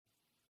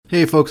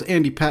Hey folks,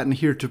 Andy Patton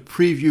here to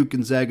preview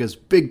Gonzaga's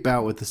big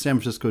bout with the San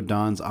Francisco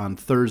Dons on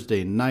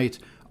Thursday night.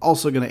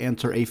 Also going to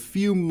answer a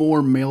few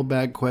more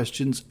mailbag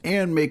questions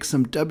and make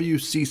some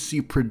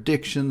WCC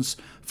predictions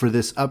for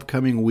this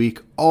upcoming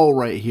week, all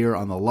right here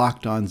on the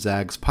Locked On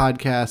Zags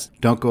podcast.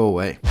 Don't go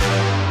away.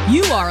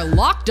 You are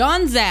Locked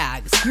On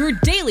Zags, your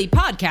daily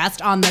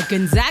podcast on the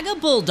Gonzaga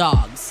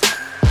Bulldogs.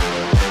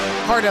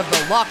 Part of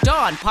the Locked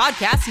On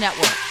Podcast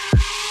Network.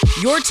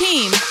 Your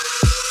team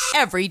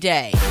every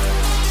day.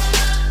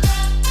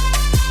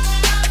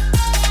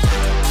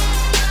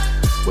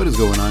 What is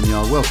going on,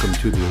 y'all? Welcome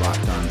to the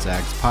Locked On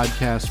Zags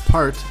podcast,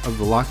 part of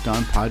the Locked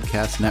On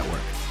Podcast Network.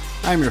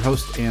 I'm your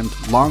host and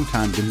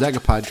longtime Gonzaga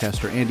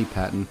podcaster, Andy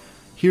Patton,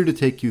 here to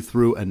take you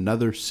through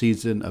another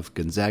season of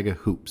Gonzaga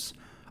Hoops.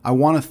 I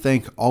want to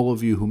thank all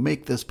of you who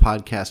make this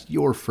podcast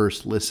your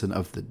first listen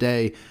of the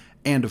day,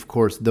 and of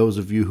course, those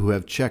of you who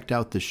have checked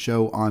out the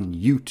show on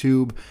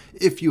YouTube.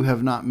 If you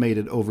have not made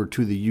it over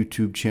to the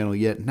YouTube channel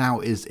yet, now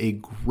is a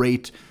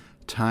great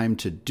time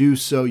to do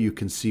so. You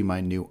can see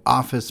my new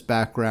office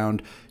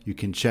background. You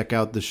can check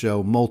out the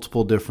show,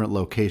 multiple different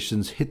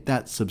locations. Hit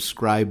that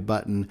subscribe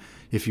button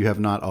if you have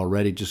not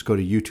already. Just go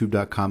to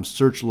youtube.com,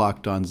 search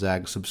Locked On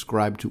Zags,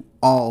 subscribe to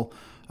all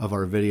of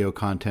our video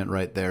content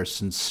right there.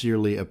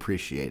 Sincerely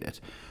appreciate it.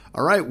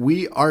 All right,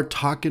 we are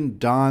talking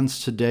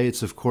Dons today.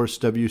 It's, of course,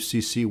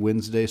 WCC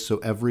Wednesday, so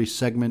every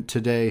segment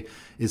today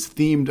is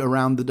themed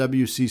around the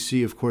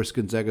WCC. Of course,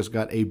 Gonzaga's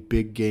got a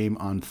big game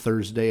on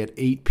Thursday at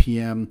 8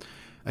 p.m.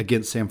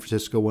 against San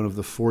Francisco, one of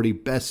the 40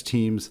 best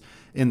teams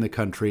in the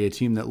country, a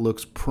team that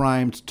looks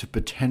primed to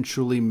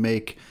potentially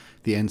make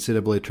the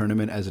NCAA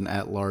tournament as an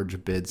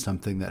at-large bid,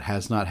 something that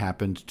has not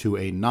happened to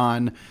a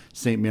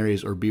non-St.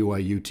 Mary's or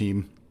BYU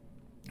team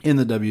in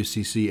the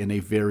WCC in a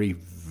very,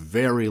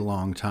 very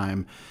long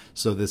time.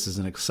 So this is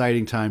an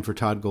exciting time for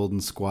Todd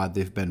Golden's squad.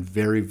 They've been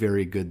very,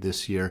 very good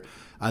this year.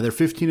 They're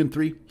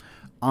 15-3.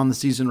 On the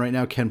season right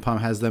now. KenPom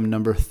has them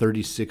number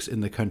 36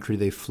 in the country.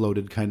 They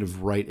floated kind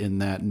of right in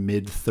that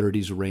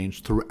mid-30s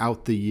range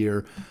throughout the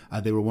year.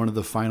 They were one of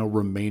the final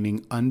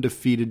remaining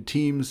undefeated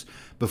teams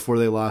before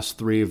they lost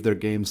 3 of their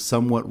games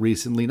somewhat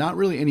recently. Not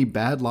really any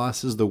bad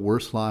losses. The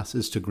worst loss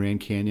is to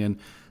Grand Canyon.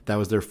 That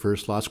was their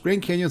first loss.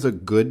 Grand Canyon's a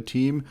good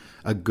team,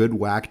 a good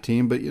WAC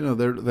team, but you know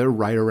they're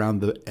right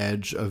around the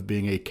edge of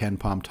being a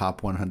KenPom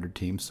top 100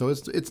 team. So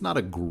it's not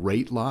a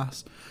great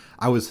loss.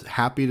 I was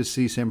happy to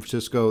see San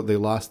Francisco. They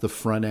lost the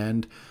front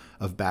end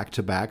of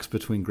back-to-backs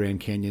between Grand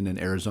Canyon and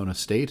Arizona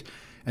State,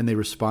 and they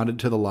responded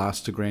to the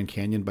loss to Grand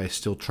Canyon by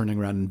still turning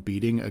around and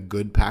beating a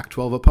good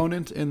Pac-12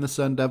 opponent in the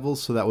Sun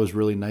Devils. So that was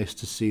really nice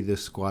to see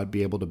this squad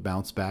be able to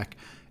bounce back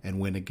and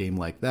win a game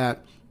like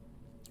that.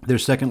 Their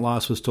second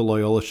loss was to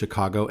Loyola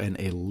Chicago, an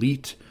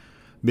elite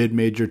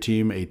mid-major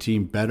team, a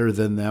team better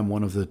than them,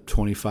 one of the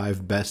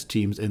 25 best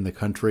teams in the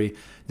country.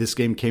 This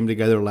game came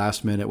together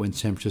last minute when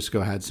San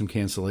Francisco had some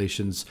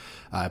cancellations.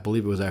 I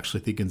believe it was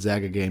actually the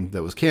Gonzaga game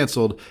that was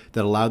canceled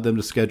that allowed them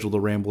to schedule the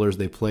Ramblers.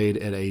 They played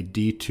at a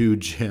D2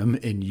 gym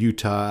in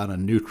Utah on a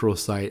neutral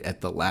site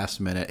at the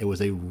last minute. It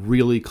was a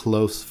really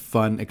close,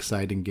 fun,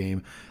 exciting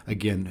game.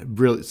 Again,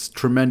 really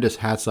tremendous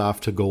hats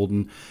off to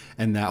Golden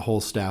and that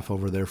whole staff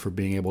over there for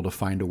being able to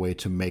find a way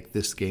to make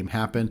this game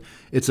happen.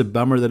 It's a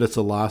bummer that it's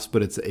a loss,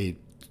 but it's a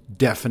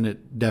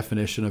definite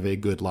definition of a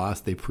good loss.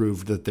 They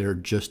proved that they're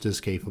just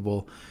as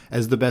capable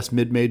as the best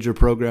mid-major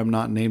program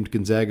not named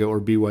Gonzaga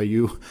or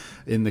BYU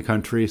in the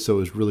country, so it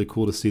was really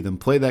cool to see them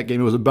play that game.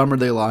 It was a bummer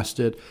they lost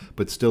it,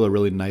 but still a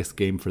really nice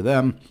game for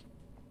them.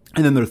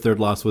 And then their third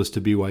loss was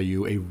to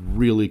BYU, a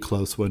really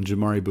close one.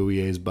 Jamari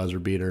Bouyer's buzzer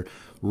beater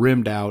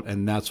rimmed out,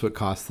 and that's what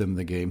cost them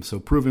the game. So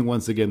proving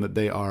once again that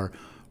they are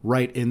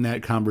right in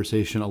that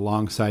conversation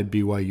alongside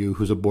BYU,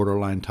 who's a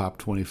borderline top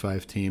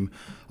 25 team,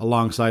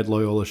 alongside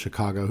Loyola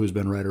Chicago, who's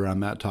been right around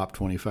that top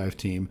 25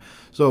 team.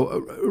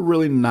 So a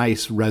really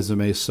nice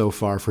resume so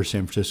far for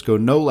San Francisco.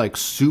 No like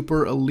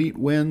super elite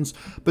wins,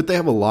 but they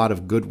have a lot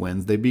of good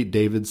wins. They beat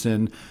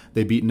Davidson,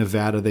 they beat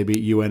Nevada, they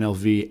beat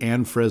UNLV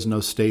and Fresno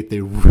State.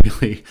 They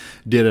really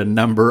did a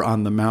number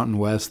on the Mountain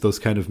West. Those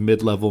kind of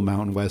mid-level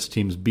Mountain West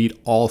teams beat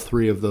all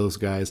 3 of those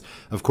guys.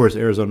 Of course,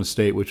 Arizona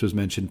State, which was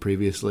mentioned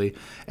previously,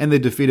 and they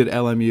defeated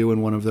LMU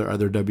in one of their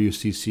other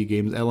WCC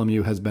games.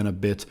 LMU has been a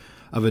bit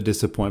of a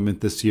disappointment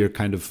this year,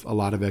 kind of a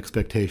lot of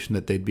expectation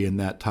that they'd be in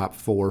that top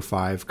 4 or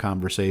 5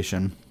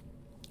 conversation.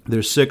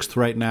 They're 6th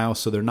right now,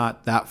 so they're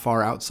not that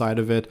far outside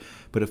of it,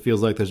 but it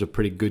feels like there's a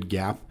pretty good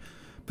gap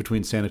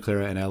between Santa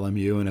Clara and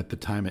LMU, and at the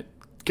time it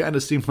kind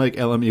of seemed like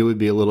LMU would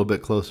be a little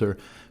bit closer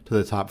to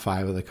the top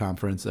 5 of the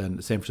conference,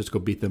 and San Francisco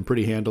beat them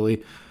pretty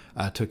handily.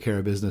 Took care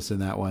of business in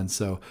that one.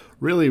 So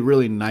really,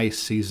 really nice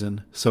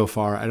season so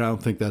far. I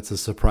don't think that's a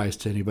surprise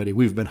to anybody.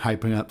 We've been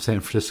hyping up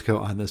San Francisco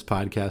on this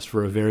podcast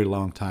for a very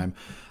long time.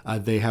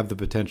 They have the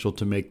potential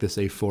to make this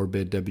a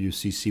 4-bid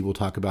WCC. We'll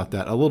talk about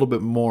that a little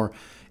bit more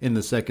in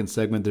the second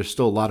segment. There's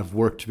still a lot of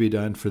work to be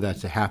done for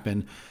that to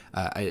happen.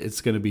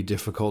 It's going to be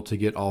difficult to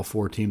get all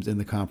 4 teams in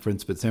the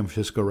conference, but San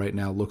Francisco right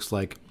now looks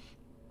like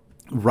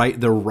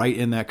They're right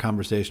in that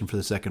conversation for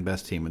the second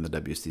best team in the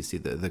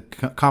WCC. The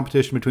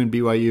competition between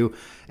BYU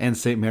and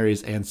St.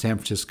 Mary's and San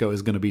Francisco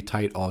is going to be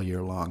tight all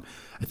year long.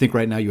 I think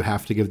right now you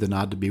have to give the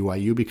nod to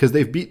BYU because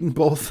they've beaten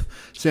both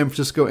San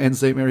Francisco and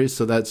St. Mary's,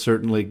 so that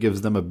certainly gives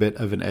them a bit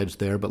of an edge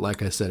there. But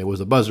like I said, it was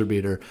a buzzer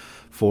beater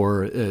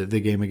for the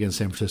game against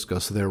San Francisco,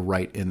 so they're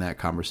right in that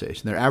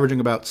conversation. They're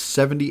averaging about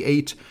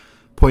 78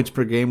 points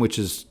per game, which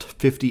is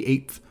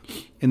 58th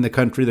in the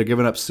country. They're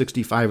giving up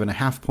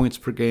 65.5 points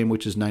per game,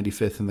 which is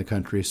 95th in the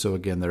country. So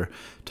again, they're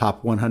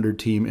top 100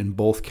 team in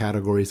both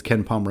categories.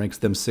 KenPom ranks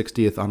them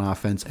 60th on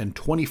offense and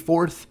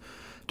 24th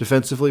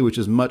defensively, which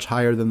is much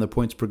higher than the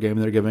points per game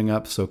they're giving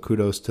up. So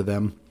kudos to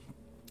them.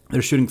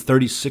 They're shooting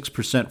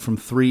 36% from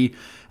three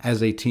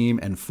as a team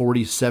and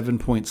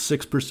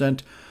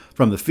 47.6%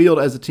 from the field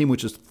as a team,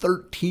 which is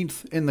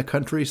 13th in the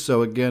country.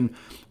 So again,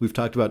 we've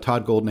talked about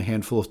Todd Golden a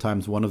handful of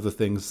times. One of the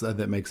things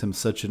that makes him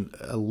such an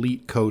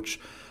elite coach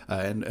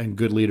and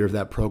good leader of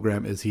that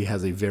program is he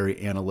has a very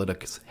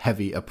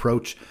analytics-heavy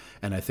approach.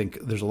 And I think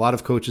there's a lot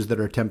of coaches that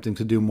are attempting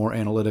to do more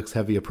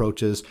analytics-heavy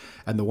approaches,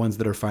 and the ones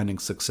that are finding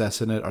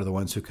success in it are the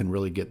ones who can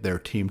really get their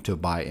team to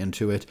buy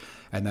into it.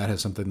 And that is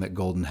something that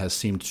Golden has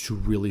seemed to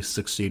really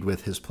succeed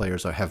with. His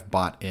players have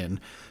bought in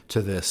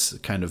to this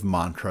kind of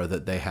mantra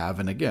that they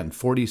have. And again,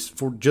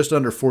 just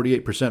under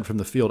 48% from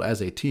the field as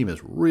a team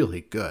is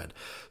really good.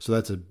 So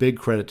that's a big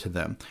credit to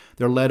them.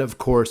 They're led, of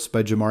course,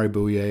 by Jamari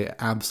Bouye,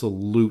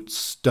 absolute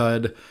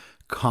stud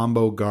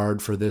combo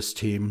guard for this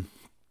team.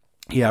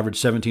 He averaged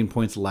 17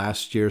 points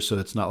last year, so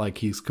it's not like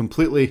he's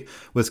completely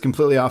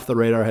off the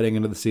radar heading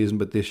into the season,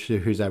 but this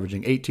year he's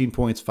averaging 18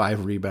 points,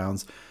 5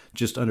 rebounds,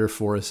 just under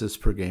 4 assists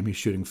per game. He's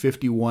shooting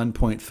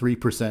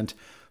 51.3%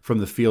 from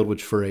the field,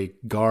 which for a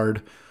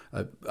guard,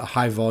 a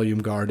high-volume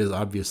guard, is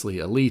obviously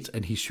elite,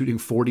 and he's shooting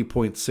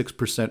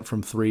 40.6%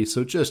 from 3,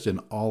 so just an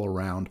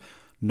all-around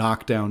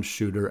knockdown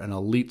shooter, an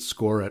elite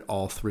scorer at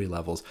all 3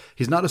 levels.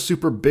 He's not a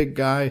super big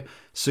guy,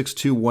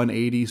 6'2",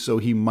 180, so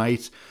he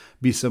might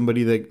be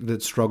somebody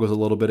that struggles a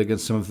little bit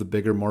against some of the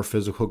bigger, more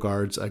physical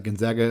guards.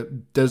 Gonzaga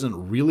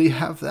doesn't really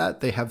have that.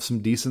 They have some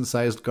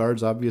decent-sized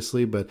guards,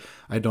 obviously, but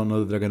I don't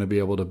know that they're going to be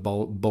able to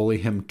bully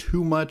him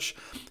too much.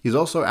 He's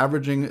also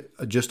averaging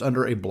just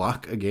under a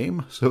block a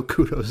game, so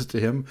kudos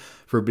to him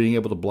for being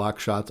able to block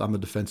shots on the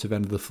defensive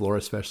end of the floor,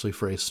 especially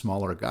for a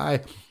smaller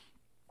guy.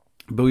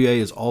 Bouye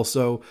has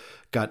also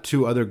got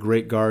 2 other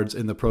great guards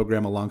in the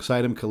program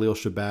alongside him, Khalil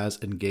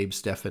Shabazz and Gabe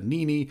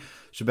Stefanini.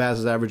 Shabazz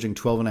is averaging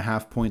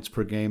 12.5 points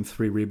per game,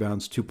 3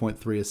 rebounds,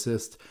 2.3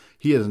 assists.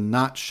 He has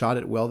not shot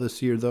it well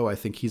this year, though. I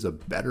think he's a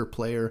better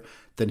player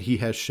than he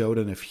has showed,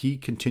 and if he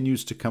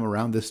continues to come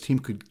around, this team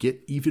could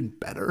get even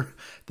better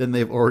than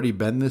they've already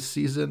been this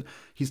season.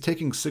 He's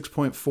taking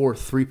 6.4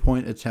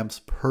 three-point attempts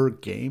per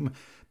game,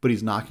 but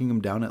he's knocking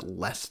them down at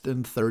less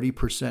than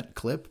 30%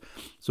 clip.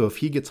 So if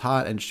he gets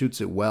hot and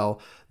shoots it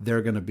well,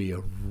 they're going to be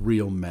a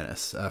real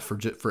menace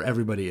for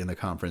everybody in the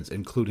conference,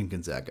 including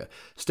Gonzaga.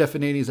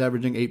 Stefanini's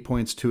averaging 8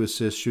 points, 2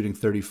 assists, shooting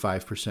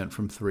 35%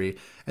 from 3.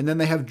 And then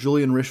they have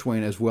Julian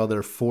Rishwain as well,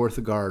 their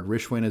 4th guard.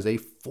 Rishwain is a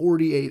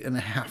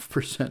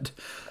 48.5%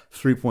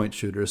 three-point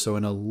shooter, so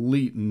an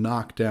elite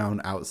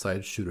knockdown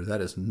outside shooter. That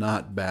is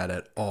not bad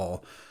at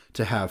all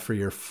to have for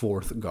your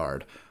 4th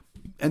guard.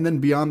 And then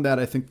beyond that,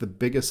 I think the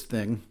biggest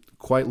thing,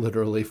 quite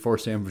literally, for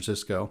San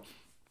Francisco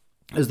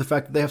is the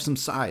fact that they have some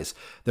size.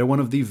 They're one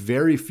of the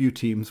very few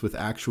teams with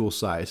actual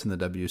size in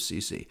the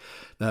WCC.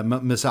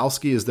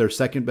 Misalski is their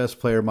 2nd best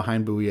player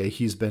behind Bouye.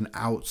 He's been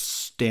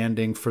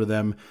outstanding for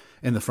them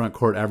in the front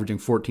court, averaging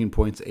 14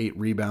 points, 8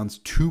 rebounds,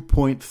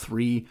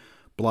 2.3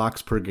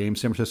 blocks per game.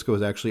 San Francisco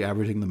is actually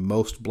averaging the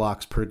most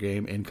blocks per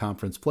game in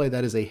conference play.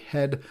 That is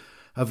ahead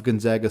of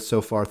Gonzaga so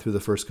far through the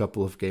first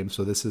couple of games.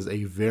 So this is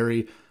a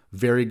very,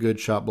 very good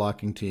shot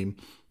blocking team.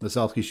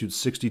 Misalski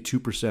shoots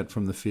 62%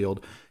 from the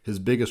field. His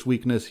biggest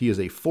weakness, he is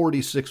a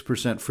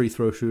 46% free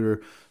throw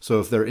shooter. So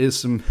if there is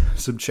some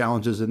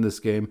challenges in this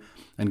game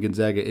and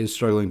Gonzaga is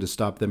struggling to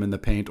stop them in the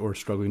paint or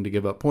struggling to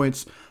give up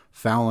points,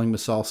 fouling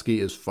Misalski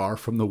is far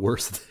from the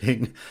worst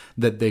thing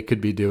that they could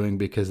be doing,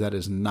 because that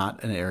is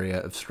not an area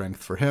of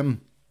strength for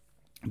him.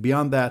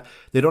 Beyond that,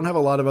 they don't have a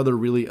lot of other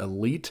really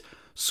elite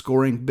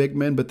scoring big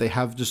men, but they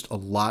have just a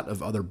lot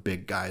of other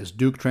big guys.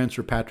 Duke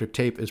transfer Patrick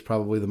Tape is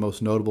probably the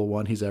most notable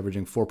one. He's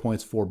averaging 4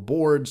 points, 4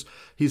 boards.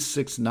 He's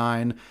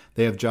 6'9".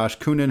 They have Josh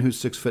Kunin,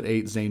 who's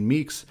 6'8". Zane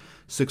Meeks,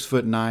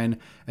 6'9".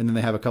 And then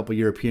they have a couple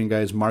European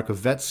guys,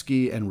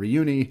 Markovetsky and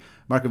Ryuni.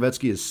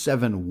 Markovetsky is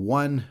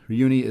 7'1".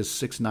 Ryuni is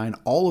 6'9".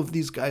 All of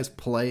these guys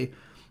play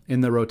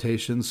in the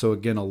rotation. So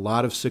again, a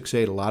lot of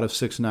 6'8", a lot of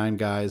 6'9"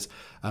 guys.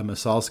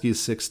 Misalski's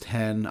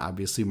 6'10".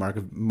 Obviously,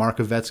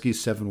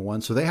 Markovetsky's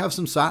 7'1". So they have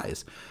some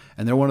size.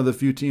 And they're one of the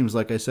few teams,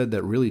 like I said,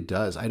 that really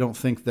does. I don't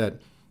think that,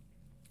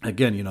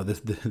 again,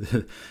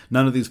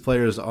 none of these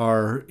players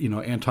are,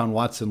 Anton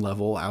Watson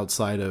level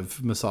outside of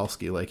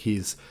Misalski. Like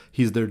he's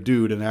their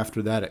dude. And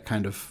after that,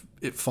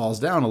 it falls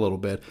down a little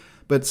bit.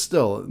 But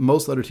still,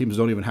 most other teams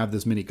don't even have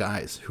this many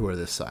guys who are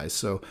this size.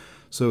 So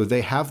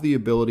they have the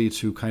ability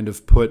to kind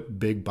of put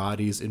big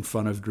bodies in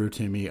front of Drew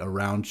Timme,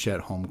 around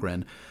Chet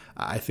Holmgren.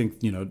 I think,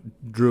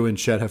 Drew and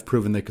Chet have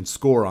proven they can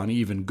score on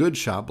even good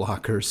shot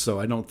blockers, so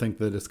I don't think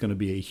that it's going to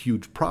be a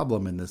huge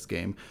problem in this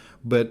game.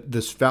 But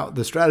the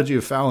strategy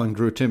of fouling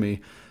Drew Timme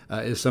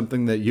is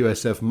something that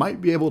USF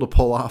might be able to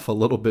pull off a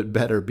little bit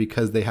better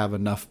because they have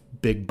enough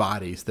big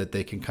bodies that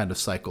they can kind of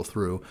cycle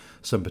through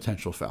some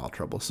potential foul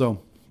trouble.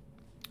 So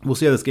we'll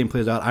see how this game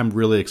plays out. I'm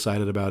really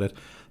excited about it.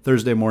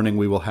 Thursday morning,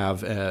 we will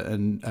have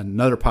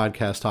another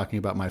podcast talking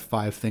about my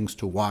 5 things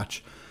to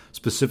watch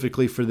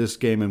specifically for this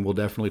game, and we'll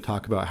definitely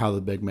talk about how the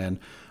big men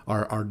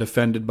are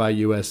defended by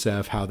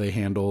USF, how they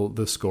handle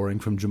the scoring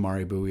from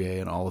Jamari Bouye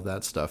and all of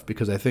that stuff,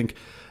 because I think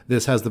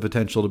this has the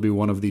potential to be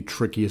one of the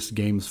trickiest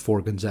games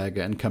for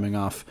Gonzaga, and coming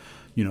off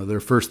their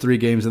first 3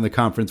 games in the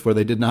conference where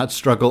they did not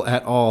struggle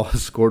at all,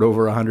 scored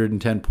over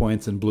 110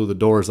 points and blew the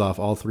doors off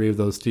all 3 of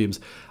those teams.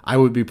 I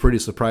would be pretty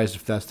surprised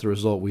if that's the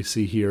result we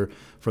see here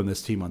from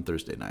this team on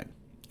Thursday night.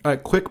 All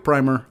right, quick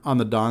primer on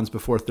the Dons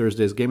before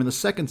Thursday's game. In the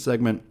second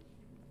segment,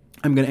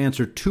 I'm going to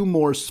answer 2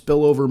 more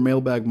spillover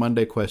Mailbag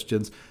Monday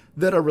questions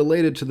that are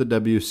related to the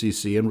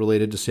WCC and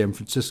related to San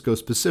Francisco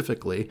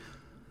specifically.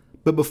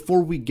 But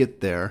before we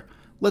get there,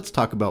 let's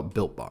talk about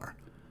Built Bar.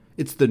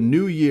 It's the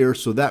new year,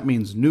 so that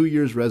means New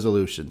Year's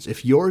resolutions.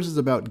 If yours is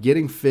about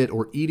getting fit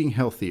or eating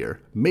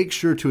healthier, make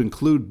sure to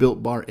include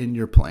Built Bar in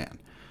your plan.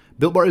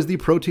 Built Bar is the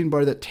protein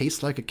bar that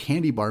tastes like a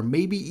candy bar,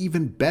 maybe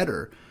even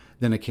better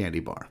than a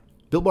candy bar.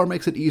 Built Bar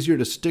makes it easier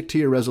to stick to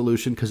your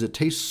resolution because it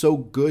tastes so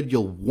good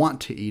you'll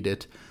want to eat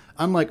it,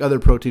 unlike other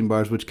protein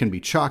bars which can be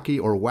chalky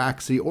or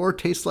waxy or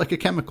taste like a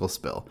chemical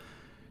spill.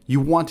 You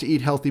want to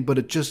eat healthy, but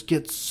it just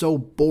gets so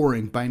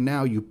boring. By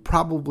now, you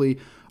probably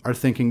are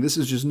thinking, this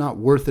is just not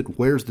worth it,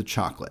 where's the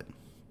chocolate?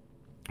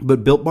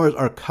 But Built Bars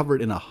are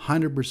covered in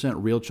 100%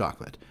 real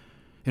chocolate.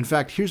 In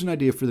fact, here's an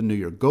idea for the new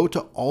year. Go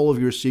to all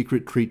of your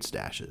secret treat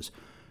stashes.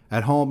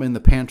 At home, in the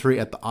pantry,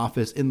 at the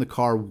office, in the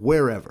car,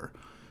 wherever.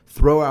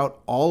 Throw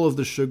out all of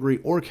the sugary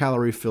or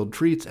calorie-filled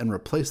treats and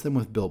replace them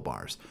with Built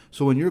Bars.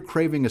 So when you're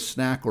craving a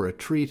snack or a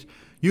treat,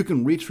 you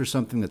can reach for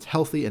something that's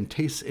healthy and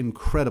tastes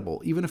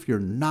incredible. Even if you're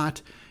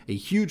not a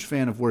huge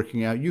fan of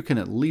working out, you can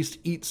at least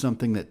eat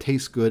something that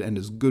tastes good and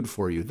is good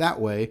for you.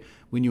 That way,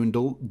 when you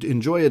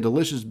enjoy a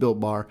delicious Built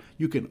Bar,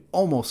 you can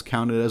almost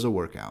count it as a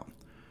workout.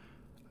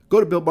 Go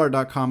to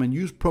BuiltBar.com and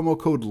use promo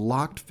code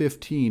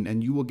LOCKED15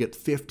 and you will get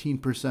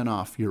 15%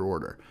 off your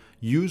order.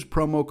 Use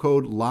promo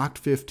code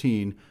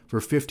LOCKED15 for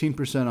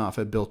 15% off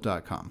at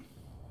Built.com.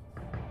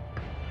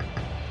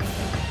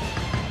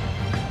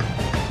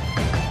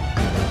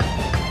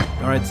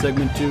 All right,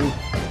 segment 2.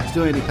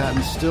 Still Andy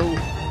Patton, still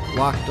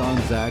Locked On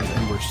Zags,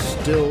 and we're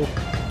still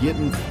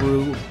getting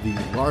through the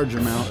large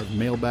amount of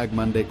Mailbag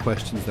Monday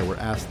questions that were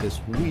asked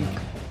this week.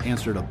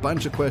 Answered a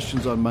bunch of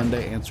questions on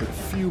Monday, answered a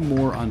few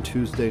more on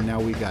Tuesday.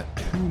 Now we got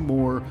 2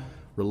 more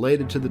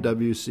related to the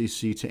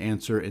WCC to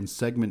answer in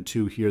segment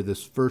 2 here.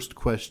 This first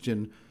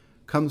question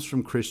comes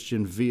from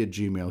Christian via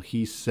Gmail.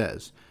 He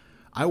says,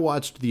 I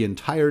watched the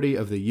entirety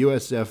of the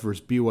USF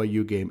versus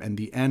BYU game, and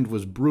the end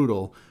was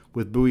brutal,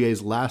 with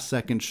Bouye's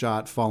last-second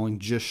shot falling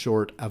just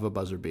short of a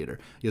buzzer beater.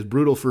 It's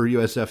brutal for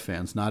USF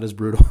fans, not as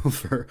brutal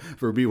for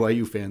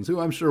BYU fans, who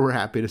I'm sure were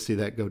happy to see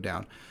that go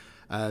down.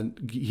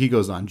 He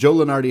goes on, Joe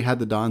Lunardi had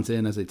the Dons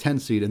in as a 10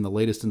 seed in the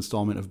latest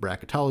installment of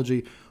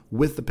bracketology,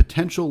 with the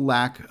potential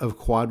lack of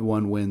quad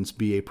 1 wins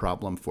be a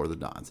problem for the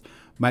Dons.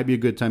 Might be a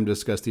good time to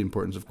discuss the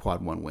importance of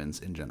quad 1 wins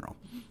in general.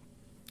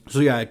 So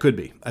yeah, it could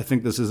be. I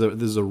think this is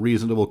a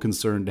reasonable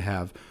concern to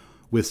have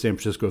with San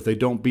Francisco. If they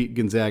don't beat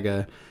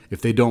Gonzaga,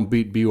 if they don't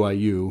beat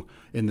BYU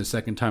in the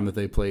second time that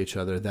they play each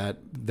other, that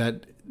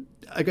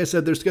like I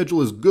said, their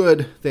schedule is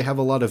good. They have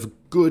a lot of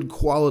good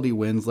quality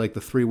wins, like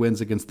the 3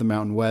 wins against the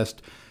Mountain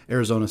West,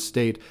 Arizona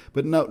State,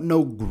 but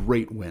no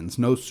great wins,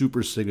 no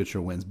super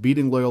signature wins.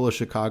 Beating Loyola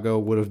Chicago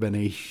would have been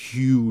a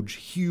huge,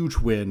 huge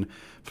win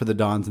for the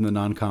Dons in the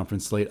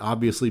non-conference slate.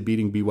 Obviously,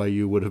 beating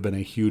BYU would have been a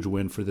huge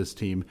win for this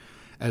team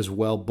as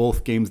well.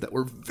 Both games that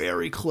were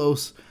very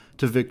close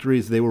to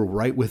victories. They were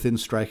right within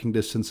striking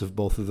distance of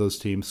both of those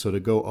teams, so to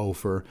go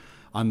 0-for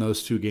on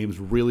those 2 games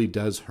really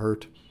does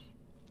hurt.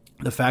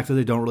 The fact that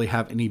they don't really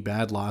have any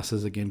bad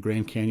losses, again,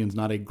 Grand Canyon's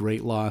not a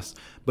great loss,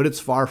 but it's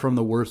far from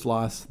the worst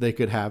loss they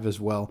could have as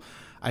well,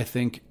 I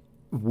think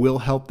will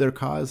help their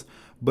cause.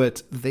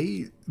 But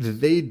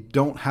they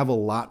don't have a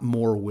lot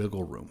more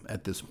wiggle room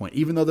at this point.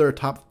 Even though they're a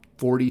top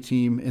 40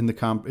 team in the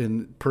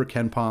per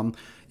KenPom,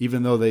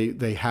 even though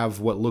they have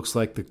what looks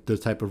like the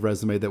type of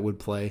resume that would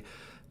play,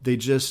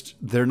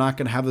 they're not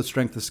going to have the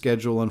strength of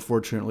schedule.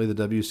 Unfortunately,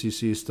 the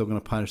WCC is still going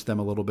to punish them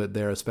a little bit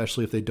there,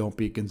 especially if they don't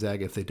beat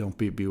Gonzaga, if they don't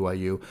beat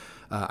BYU.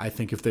 I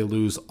think if they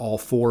lose all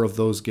 4 of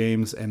those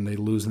games and they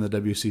lose in the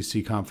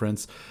WCC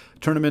conference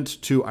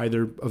tournament to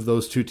either of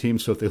those 2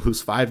 teams, so if they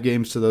lose 5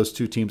 games to those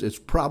 2 teams, it's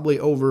probably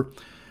over.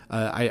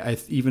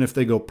 Even if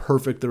they go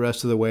perfect the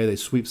rest of the way, they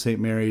sweep St.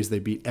 Mary's, they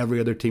beat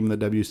every other team in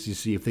the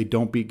WCC. If they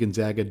don't beat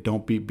Gonzaga,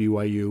 don't beat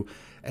BYU,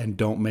 and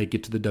don't make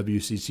it to the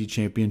WCC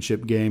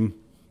championship game,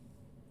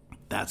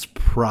 that's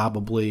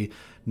probably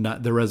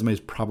not, their resume is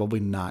probably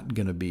not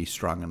going to be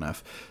strong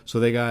enough. So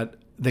they got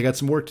they got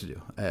some work to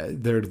do.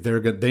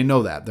 They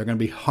know that they're going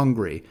to be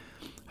hungry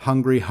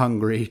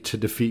to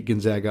defeat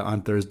Gonzaga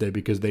on Thursday,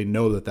 because they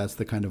know that that's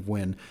the kind of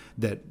win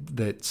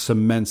that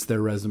cements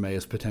their resume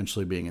as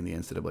potentially being in the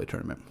NCAA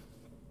tournament.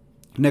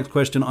 Next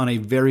question on a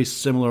very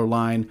similar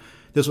line.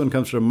 This one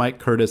comes from Mike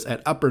Curtis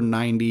at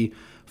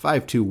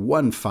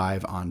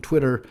upper905215 on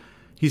Twitter.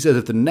 He says,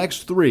 if the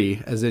next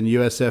three, as in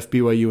USF,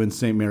 BYU, and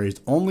St. Mary's,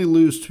 only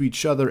lose to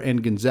each other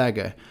and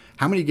Gonzaga,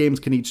 how many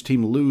games can each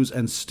team lose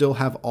and still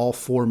have all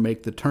four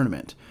make the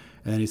tournament?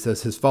 And then he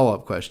says his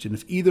follow-up question,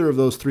 if either of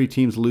those three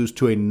teams lose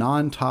to a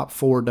non-top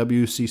 4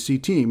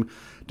 WCC team,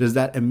 does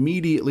that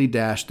immediately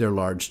dash their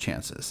at-large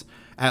chances?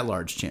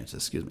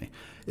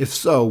 If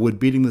so, would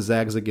beating the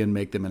Zags again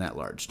make them an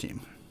at-large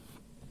team?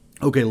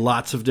 Okay,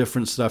 lots of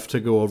different stuff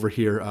to go over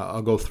here.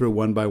 I'll go through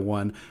one by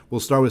one. We'll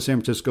start with San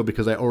Francisco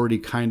because I already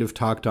kind of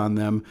talked on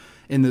them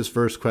in this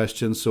first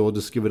question, so I'll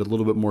just give it a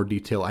little bit more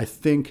detail. I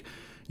think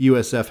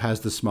USF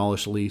has the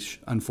smallest leash,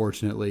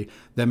 unfortunately.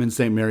 Them and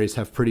St. Mary's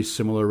have pretty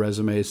similar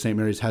resumes. St.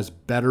 Mary's has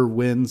better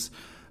wins.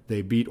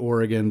 They beat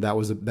Oregon.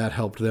 That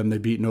helped them. They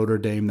beat Notre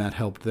Dame. That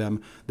helped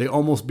them. They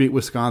almost beat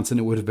Wisconsin.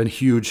 It would have been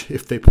huge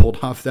if they pulled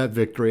off that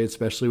victory,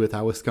 especially with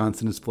how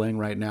Wisconsin is playing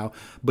right now.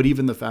 But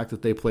even the fact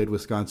that they played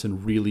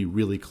Wisconsin really,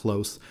 really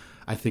close,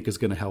 I think is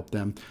going to help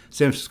them.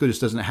 San Francisco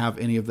just doesn't have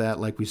any of that.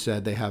 Like we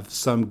said, they have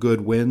some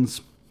good wins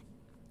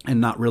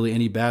and not really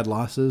any bad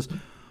losses.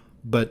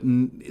 But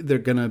they're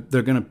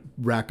gonna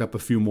rack up a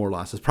few more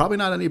losses. Probably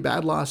not any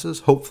bad losses.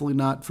 Hopefully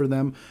not for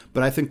them.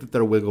 But I think that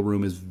their wiggle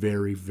room is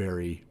very,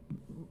 very,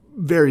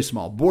 very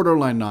small,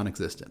 borderline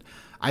non-existent.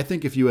 I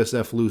think if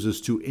USF loses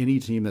to any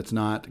team that's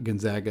not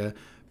Gonzaga,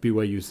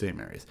 BYU, St.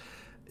 Mary's,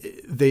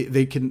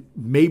 they can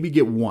maybe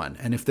get one.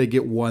 And if they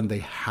get one, they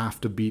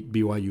have to beat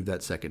BYU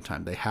that second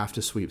time. They have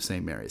to sweep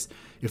St. Mary's.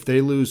 If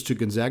they lose to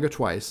Gonzaga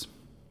twice,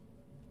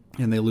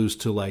 and they lose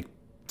to like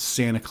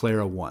Santa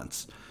Clara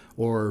once,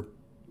 or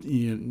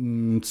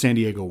San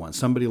Diego once,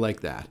 somebody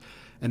like that,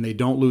 and they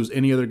don't lose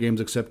any other games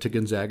except to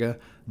Gonzaga,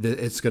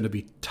 it's going to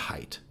be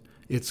tight.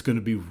 It's going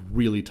to be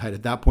really tight.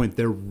 At that point,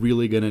 they're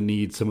really going to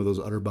need some of those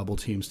other bubble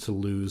teams to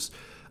lose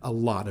a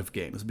lot of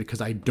games, because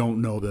I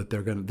don't know that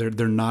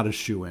they're not a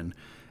shoo-in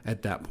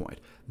at that point.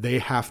 They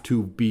have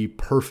to be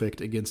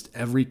perfect against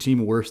every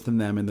team worse than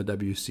them in the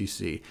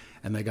WCC,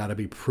 and they got to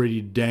be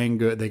pretty dang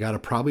good. They got to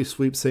probably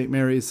sweep St.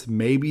 Mary's.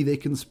 Maybe they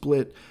can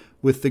split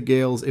with the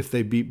Gales if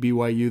they beat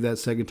BYU that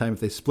second time. If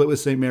they split with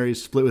St.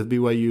 Mary's, split with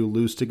BYU,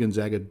 lose to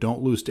Gonzaga,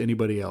 don't lose to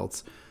anybody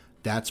else,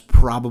 that's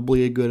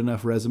probably a good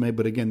enough resume.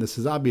 But again, this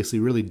is obviously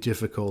really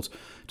difficult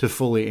to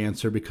fully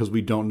answer because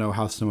we don't know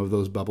how some of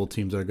those bubble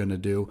teams are going to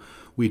do.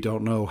 We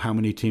don't know how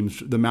many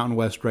teams. The Mountain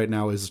West right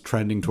now is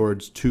trending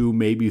towards 2,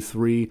 maybe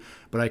 3,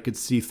 but I could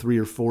see 3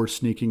 or 4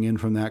 sneaking in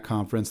from that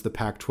conference. The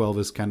Pac-12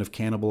 is kind of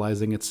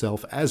cannibalizing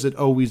itself, as it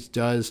always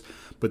does,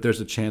 but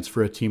there's a chance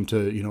for a team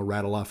to,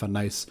 rattle off a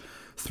nice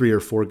 3 or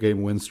 4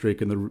 game win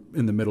streak in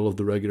the middle of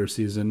the regular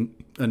season,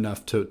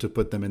 enough to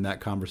put them in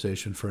that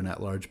conversation for an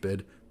at-large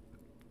bid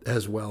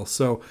as well.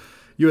 So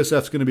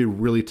USF's going to be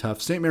really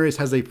tough. St. Mary's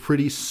has a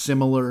pretty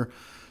similar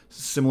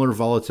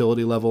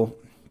volatility level.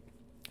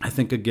 I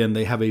think, again,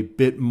 they have a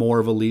bit more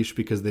of a leash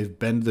because they've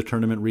been to the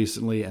tournament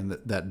recently, and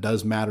that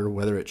does matter.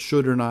 Whether it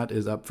should or not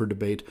is up for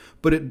debate,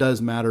 but it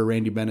does matter.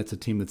 Randy Bennett's a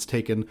team that's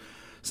taken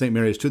St.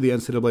 Mary's to the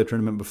NCAA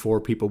tournament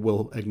before. People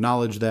will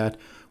acknowledge that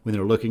when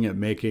they're looking at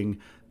making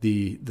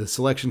the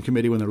selection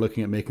committee, when they're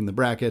looking at making the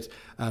bracket.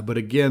 But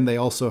again, they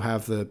also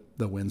have the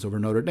wins over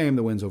Notre Dame,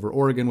 the wins over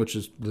Oregon, which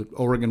is the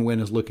Oregon win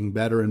is looking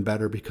better and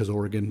better because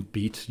Oregon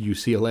beat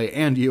UCLA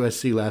and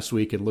USC last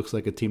week. It looks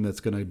like a team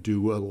that's going to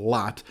do a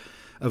lot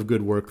of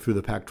good work through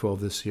the Pac-12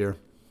 this year.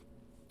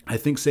 I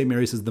think St.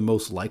 Mary's is the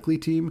most likely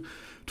team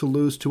to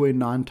lose to a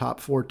non-top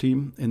 4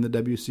 team in the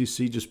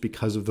WCC just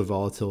because of the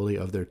volatility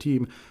of their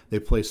team. They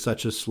play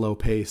such a slow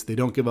pace. They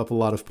don't give up a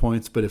lot of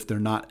points, but if they're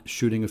not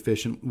shooting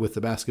efficient with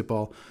the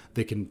basketball,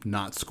 they can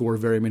not score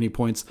very many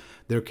points.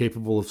 They're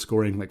capable of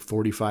scoring like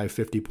 45,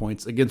 50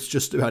 points against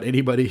just about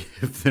anybody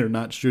if they're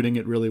not shooting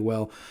it really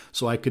well.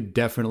 So I could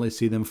definitely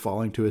see them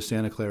falling to a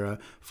Santa Clara,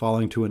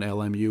 falling to an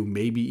LMU,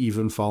 maybe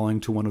even falling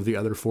to one of the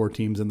other 4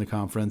 teams in the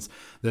conference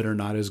that are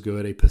not as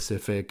good, a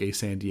Pacific, a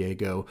San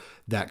Diego,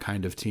 that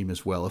kind of team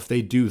as well. If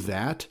they do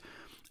that,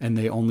 and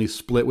they only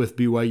split with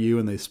BYU,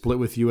 and they split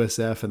with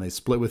USF, and they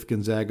split with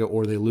Gonzaga,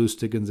 or they lose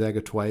to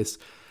Gonzaga twice,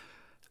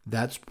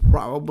 that's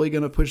probably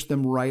going to push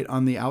them right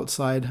on the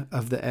outside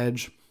of the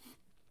edge.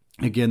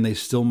 Again, they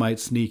still might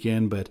sneak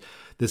in, but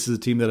this is a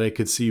team that I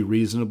could see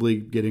reasonably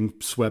getting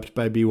swept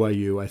by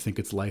BYU. I think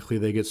it's likely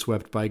they get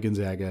swept by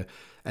Gonzaga.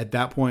 At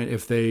that point,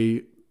 if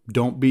they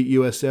don't beat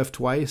USF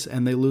twice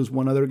and they lose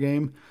one other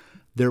game,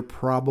 they're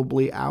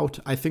probably out.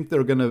 I think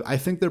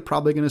they're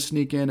probably gonna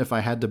sneak in if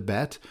I had to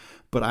bet,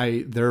 but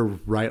they're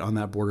right on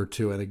that border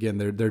too. And again,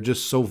 they're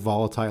just so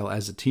volatile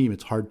as a team.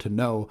 It's hard to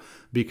know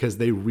because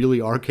they really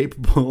are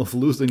capable of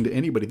losing to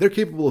anybody. They're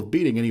capable of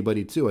beating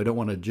anybody too. I don't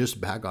want to just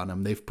bag on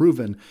them. They've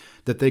proven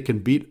that they can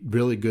beat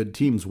really good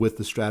teams with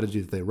the strategy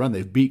that they run.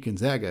 They've beat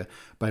Gonzaga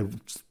by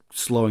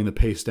slowing the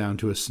pace down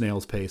to a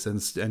snail's pace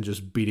and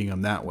just beating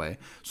them that way.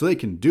 So they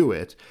can do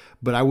it,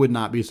 but I would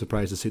not be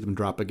surprised to see them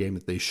drop a game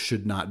that they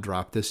should not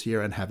drop this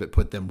year and have it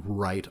put them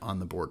right on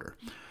the border.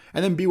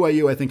 And then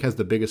BYU, I think, has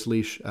the biggest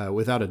leash,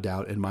 without a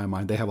doubt, in my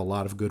mind. They have a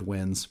lot of good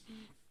wins.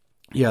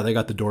 Yeah, they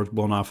got the doors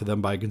blown off of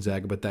them by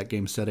Gonzaga, but that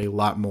game said a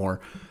lot more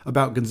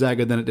about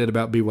Gonzaga than it did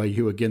about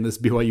BYU. Again, this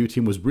BYU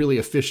team was really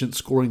efficient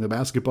scoring the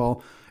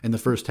basketball in the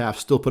first half,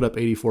 still put up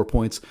 84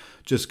 points,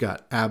 just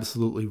got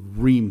absolutely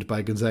reamed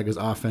by Gonzaga's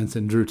offense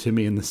and Drew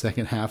Timme in the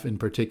second half in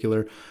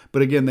particular.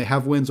 But again, they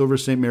have wins over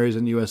St. Mary's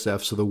and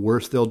USF, so the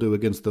worst they'll do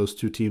against those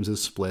two teams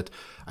is split.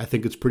 I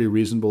think it's pretty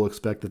reasonable to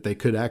expect that they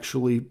could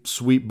actually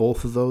sweep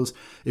both of those.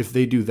 If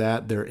they do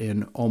that, they're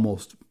in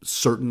almost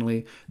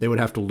certainly. They would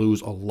have to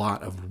lose a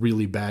lot of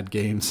really bad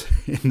games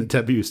in the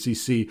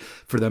WCC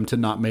for them to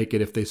not make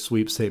it if they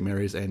sweep St.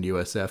 Mary's and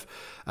USF.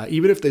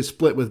 Even if they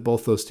split with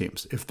both those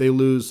teams, if they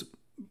lose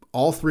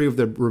all three of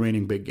their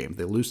remaining big games,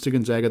 they lose to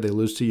Gonzaga, they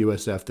lose to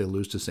USF, they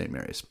lose to St.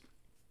 Mary's,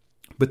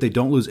 but they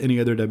don't lose any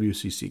other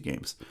WCC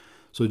games.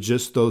 So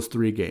just those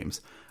three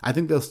games, I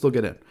think they'll still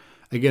get in.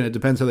 Again, it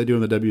depends how they do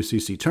in the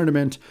WCC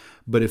tournament,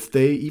 but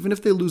even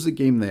if they lose a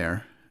game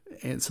there,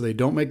 and so they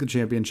don't make the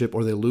championship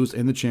or they lose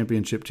in the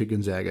championship to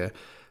Gonzaga,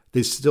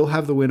 they still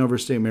have the win over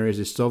St. Mary's,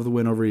 they still have the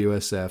win over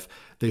USF,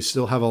 they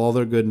still have all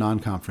their good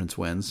non-conference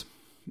wins.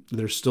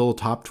 They're still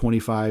top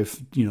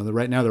 25.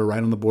 Right now they're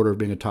right on the border of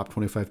being a top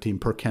 25 team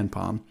per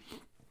KenPom.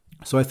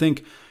 So I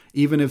think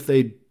even if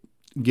they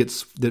get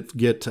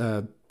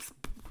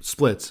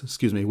splits,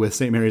 with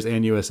St. Mary's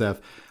and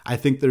USF, I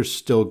think they're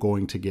still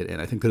going to get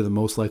in. I think they're the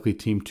most likely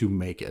team to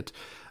make it.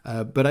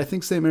 But I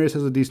think St. Mary's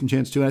has a decent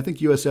chance too, and I think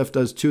USF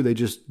does too.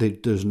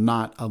 There's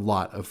not a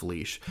lot of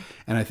leash,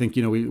 and I think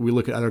we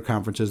look at other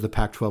conferences. The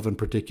Pac-12 in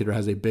particular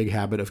has a big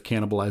habit of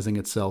cannibalizing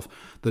itself.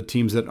 The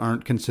teams that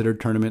aren't considered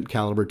tournament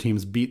caliber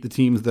teams beat the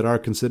teams that are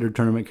considered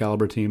tournament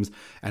caliber teams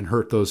and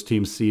hurt those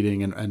teams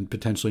seeding and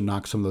potentially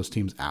knock some of those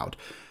teams out.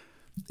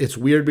 It's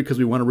weird because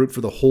we want to root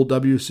for the whole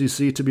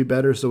WCC to be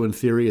better. So in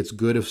theory, it's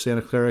good if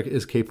Santa Clara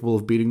is capable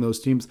of beating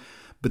those teams.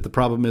 But the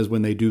problem is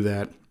when they do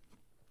that,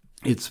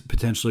 it's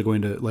potentially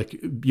going to,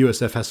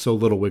 USF has so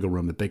little wiggle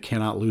room that they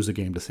cannot lose a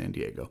game to San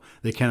Diego.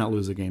 They cannot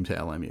lose a game to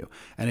LMU.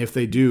 And if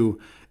they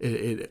do,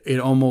 it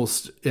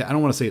almost, I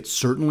don't want to say it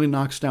certainly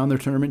knocks down their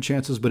tournament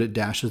chances, but it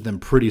dashes them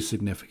pretty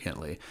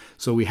significantly.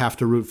 So we have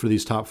to root for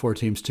these top four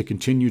teams to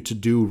continue to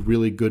do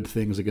really good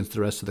things against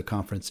the rest of the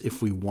conference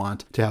if we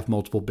want to have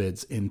multiple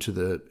bids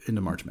into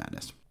March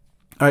Madness.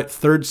 All right,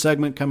 third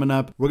segment coming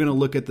up. We're going to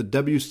look at the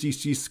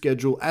WCC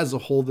schedule as a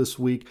whole this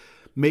week,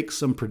 make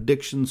some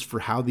predictions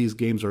for how these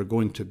games are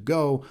going to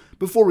go.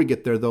 Before we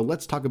get there, though,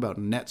 let's talk about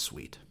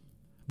NetSuite.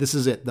 This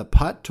is it, the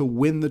putt to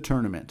win the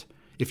tournament.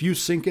 If you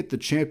sink it, the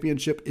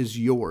championship is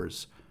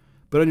yours.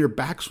 But on your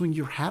backswing,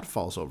 your hat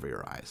falls over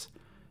your eyes.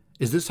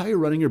 Is this how you're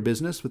running your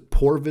business with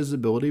poor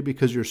visibility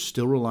because you're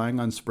still relying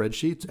on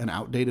spreadsheets and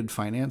outdated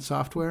finance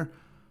software?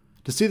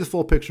 To see the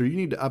full picture, you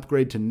need to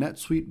upgrade to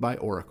NetSuite by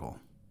Oracle.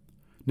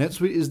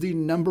 NetSuite is the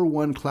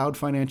 #1 cloud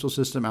financial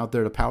system out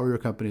there to power your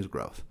company's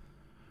growth.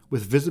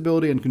 With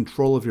visibility and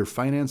control of your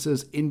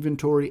finances,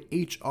 inventory,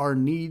 HR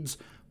needs,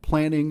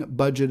 planning,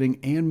 budgeting,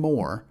 and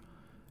more,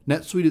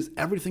 NetSuite is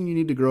everything you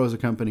need to grow as a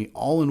company,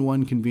 all in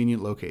one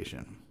convenient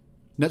location.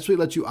 NetSuite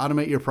lets you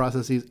automate your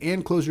processes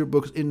and close your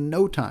books in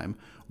no time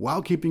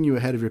while keeping you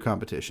ahead of your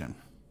competition.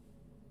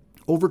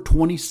 Over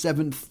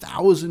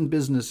 27,000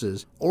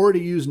 businesses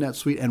already use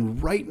NetSuite,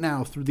 and right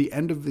now, through the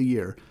end of the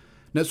year,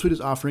 NetSuite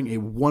is offering a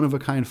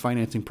one-of-a-kind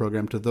financing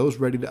program to those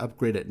ready to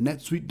upgrade at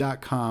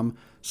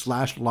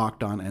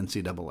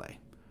netsuite.com/LockedOnNCAA.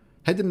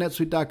 Head to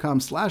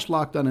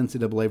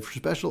netsuite.com/LockedOnNCAA for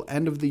special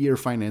end-of-the-year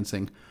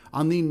financing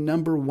on the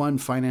 #1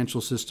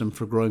 financial system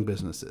for growing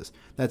businesses.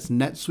 That's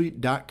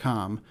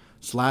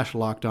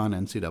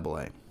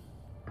netsuite.com/LockedOnNCAA.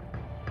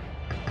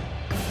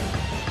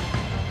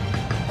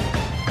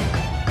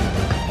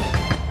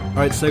 All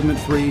right, segment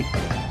 3.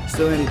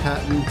 Still Andy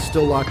Patton,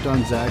 still Locked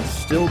On Zags,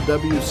 still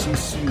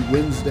WCC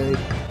Wednesday.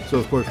 So,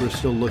 of course, we're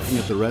still looking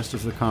at the rest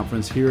of the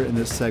conference. Here in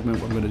this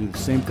segment, I'm going to do the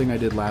same thing I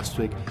did last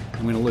week.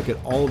 I'm going to look at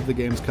all of the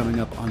games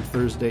coming up on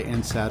Thursday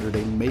and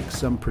Saturday, make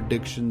some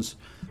predictions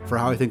for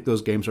how I think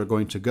those games are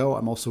going to go.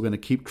 I'm also going to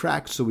keep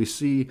track so we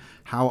see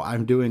how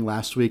I'm doing.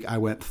 Last week, I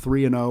went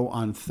 3-0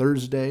 on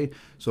Thursday,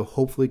 so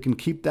hopefully can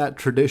keep that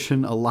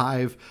tradition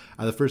alive.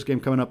 The first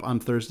game coming up on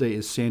Thursday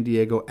is San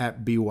Diego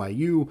at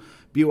BYU.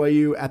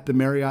 BYU at the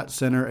Marriott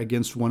Center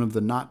against one of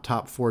the not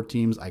top 4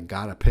 teams. I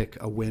got to pick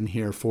a win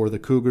here for the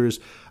Cougars.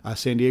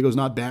 San Diego's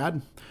not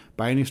bad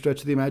by any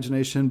stretch of the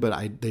imagination,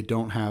 but they just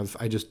don't have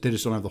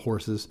the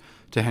horses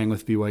to hang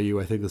with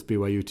BYU. I think this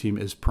BYU team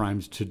is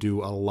primed to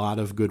do a lot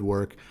of good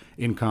work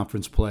in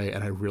conference play,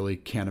 and I really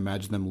can't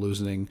imagine them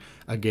losing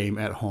a game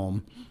at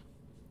home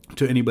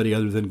to anybody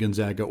other than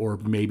Gonzaga or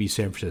maybe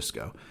San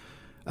Francisco.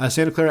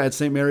 Santa Clara at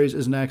St. Mary's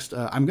is next.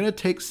 I'm going to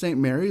take St.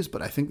 Mary's,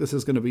 but I think this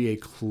is going to be a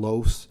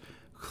close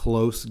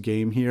close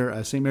game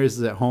here. St. Mary's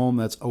is at home.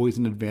 That's always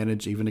an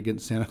advantage, even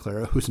against Santa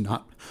Clara, who's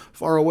not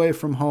far away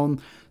from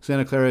home.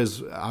 Santa Clara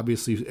is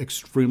obviously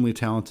extremely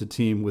talented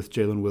team with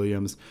Jalen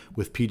Williams,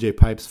 with PJ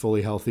Pipes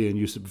fully healthy and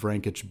Yusuf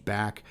Vrankic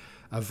back.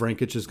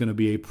 Vrankic is going to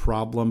be a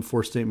problem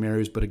for St.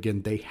 Mary's, but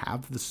again, they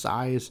have the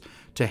size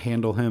to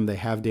handle him. They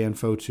have Dan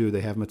Fotu,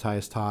 they have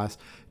Matthias Toss,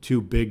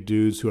 two big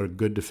dudes who are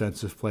good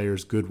defensive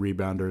players, good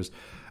rebounders.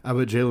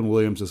 But Jalen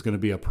Williams is going to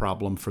be a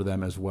problem for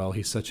them as well.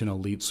 He's such an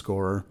elite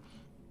scorer.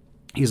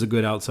 He's a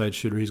good outside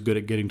shooter. He's good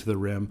at getting to the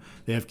rim.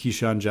 They have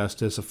Keyshawn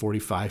Justice, a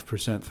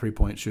 45%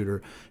 three-point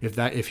shooter.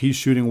 If he's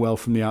shooting well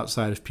from the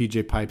outside, if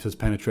PJ Pipes is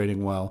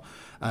penetrating well,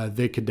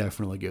 they could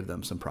definitely give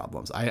them some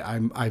problems.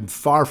 I'm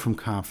far from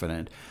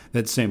confident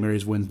that St.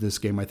 Mary's wins this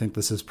game. I think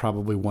this is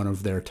probably one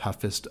of their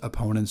toughest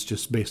opponents,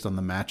 just based on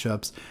the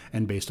matchups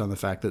and based on the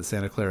fact that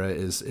Santa Clara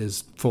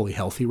is fully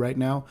healthy right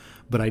now.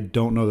 But I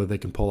don't know that they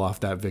can pull off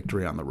that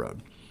victory on the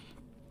road.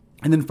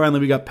 And then finally,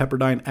 we got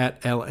Pepperdine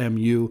at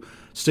LMU.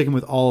 Sticking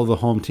with all of the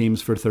home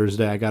teams for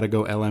Thursday, I got to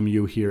go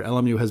LMU here.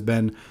 LMU has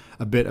been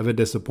a bit of a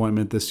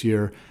disappointment this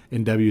year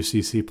in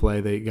WCC play.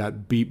 They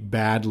got beat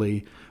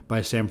badly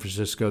by San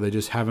Francisco. They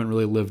just haven't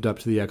really lived up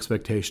to the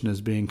expectation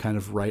as being kind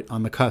of right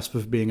on the cusp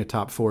of being a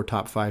top 4,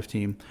 top 5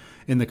 team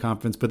in the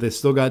conference. But they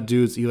still got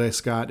dudes. Eli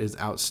Scott is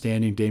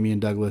outstanding. Damian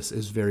Douglas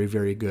is very,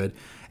 very good.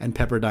 And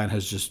Pepperdine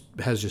has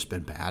just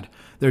been bad.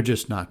 They're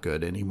just not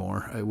good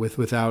anymore.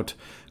 Without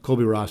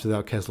Colby Ross,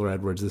 without Kessler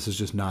Edwards, this is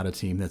just not a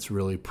team that's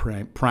really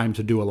primed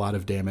to do a lot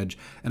of damage.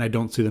 And I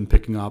don't see them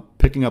picking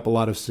up a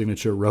lot of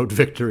signature road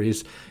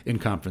victories in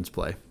conference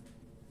play.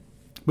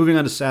 Moving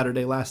on to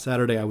Saturday. Last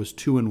Saturday, I was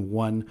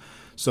 2-1.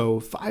 So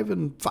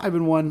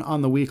 5-1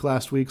 on the week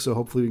last week. So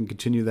hopefully we can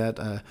continue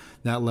that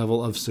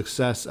level of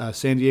success.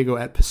 San Diego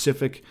at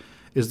Pacific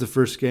is the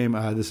first game.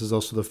 This is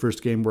also the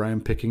first game where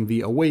I'm picking the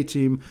away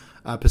team.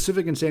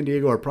 Pacific and San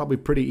Diego are probably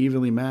pretty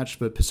evenly matched,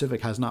 but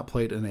Pacific has not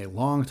played in a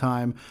long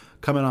time.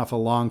 Coming off a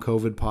long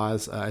COVID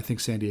pause, I think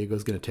San Diego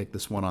is going to take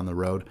this one on the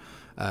road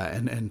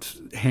and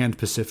hand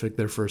Pacific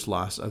their first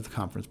loss of the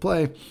conference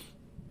play.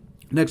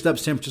 Next up,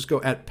 San Francisco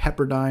at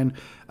Pepperdine.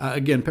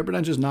 Again,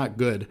 Pepperdine's just not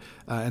good,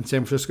 and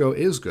San Francisco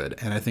is good.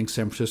 And I think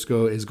San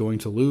Francisco is going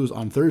to lose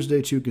on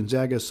Thursday to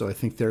Gonzaga, so I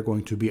think they're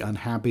going to be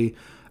unhappy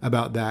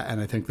about that, and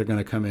I think they're going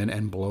to come in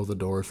and blow the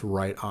doors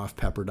right off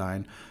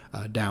Pepperdine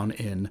down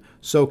in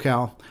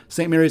SoCal.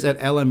 St. Mary's at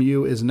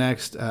LMU is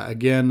next.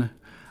 Again,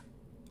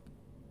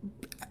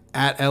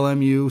 at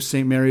LMU,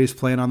 St. Mary's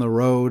playing on the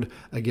road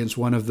against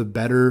one of the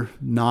better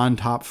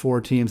non-top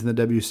 4 teams in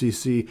the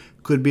WCC.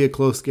 Could be a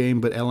close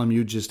game, but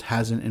LMU just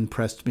hasn't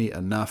impressed me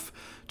enough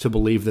to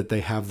believe that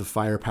they have the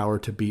firepower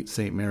to beat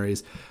St.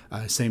 Mary's.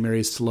 St.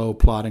 Mary's slow,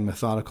 plodding,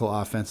 methodical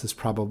offense is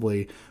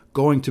probably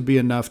going to be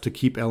enough to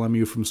keep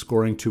LMU from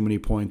scoring too many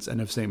points, and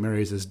if St.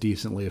 Mary's is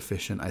decently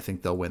efficient, I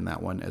think they'll win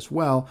that one as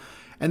well.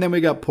 And then we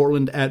got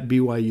Portland at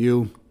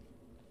BYU.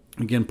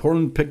 Again,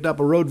 Portland picked up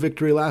a road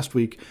victory last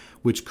week,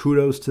 which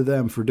kudos to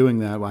them for doing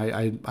that.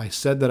 I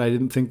said that I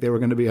didn't think they were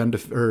going to be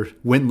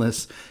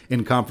winless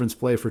in conference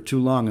play for too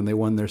long, and they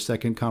won their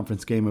second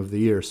conference game of the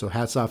year. So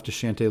hats off to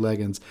Shante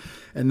Leggins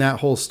and that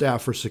whole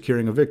staff for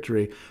securing a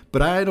victory.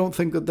 But I don't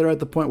think that they're at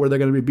the point where they're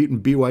going to be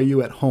beating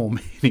BYU at home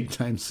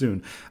anytime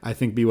soon. I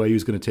think BYU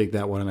is going to take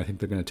that one, and I think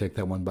they're going to take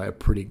that one by a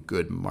pretty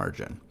good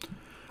margin.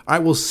 All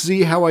right, we'll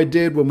see how I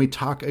did when we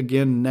talk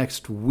again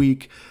next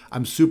week.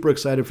 I'm super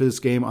excited for this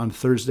game on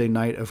Thursday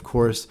night, of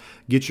course.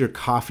 Get your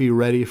coffee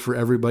ready for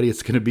everybody.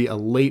 It's going to be a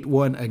late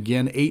one.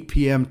 Again, 8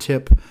 p.m.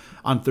 tip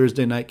on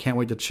Thursday night. Can't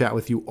wait to chat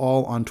with you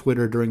all on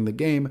Twitter during the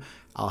game.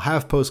 I'll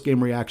have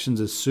post-game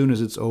reactions as soon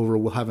as it's over.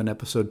 We'll have an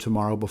episode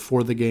tomorrow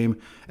before the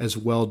game as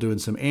well, doing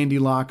some Andy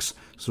locks.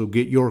 So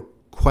get your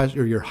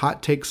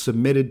hot takes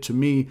submitted to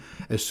me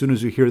as soon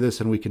as you hear this,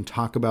 and we can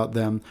talk about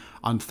them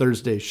on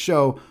Thursday's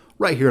show.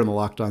 Right here on the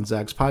Locked On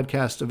Zags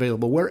podcast,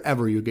 available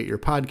wherever you get your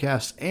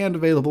podcasts and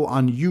available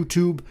on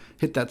YouTube.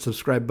 Hit that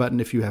subscribe button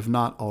if you have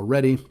not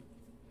already.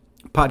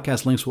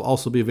 Podcast links will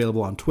also be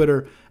available on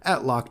Twitter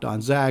at Locked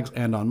On Zags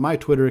and on my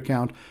Twitter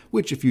account,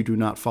 which if you do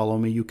not follow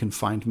me, you can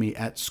find me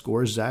at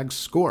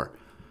ScoreZagsScore.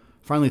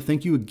 Finally,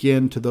 thank you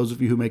again to those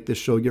of you who make this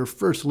show your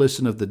first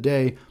listen of the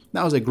day.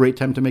 Now is a great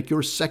time to make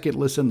your second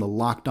listen, the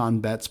Locked On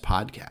Bets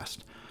podcast.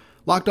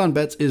 Locked On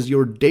Bets is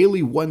your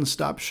daily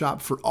one-stop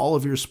shop for all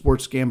of your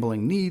sports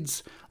gambling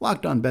needs.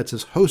 Locked On Bets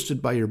is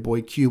hosted by your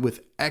boy Q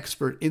with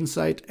expert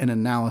insight and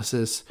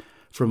analysis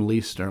from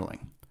Lee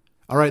Sterling.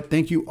 All right,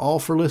 thank you all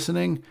for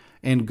listening,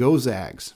 and go Zags.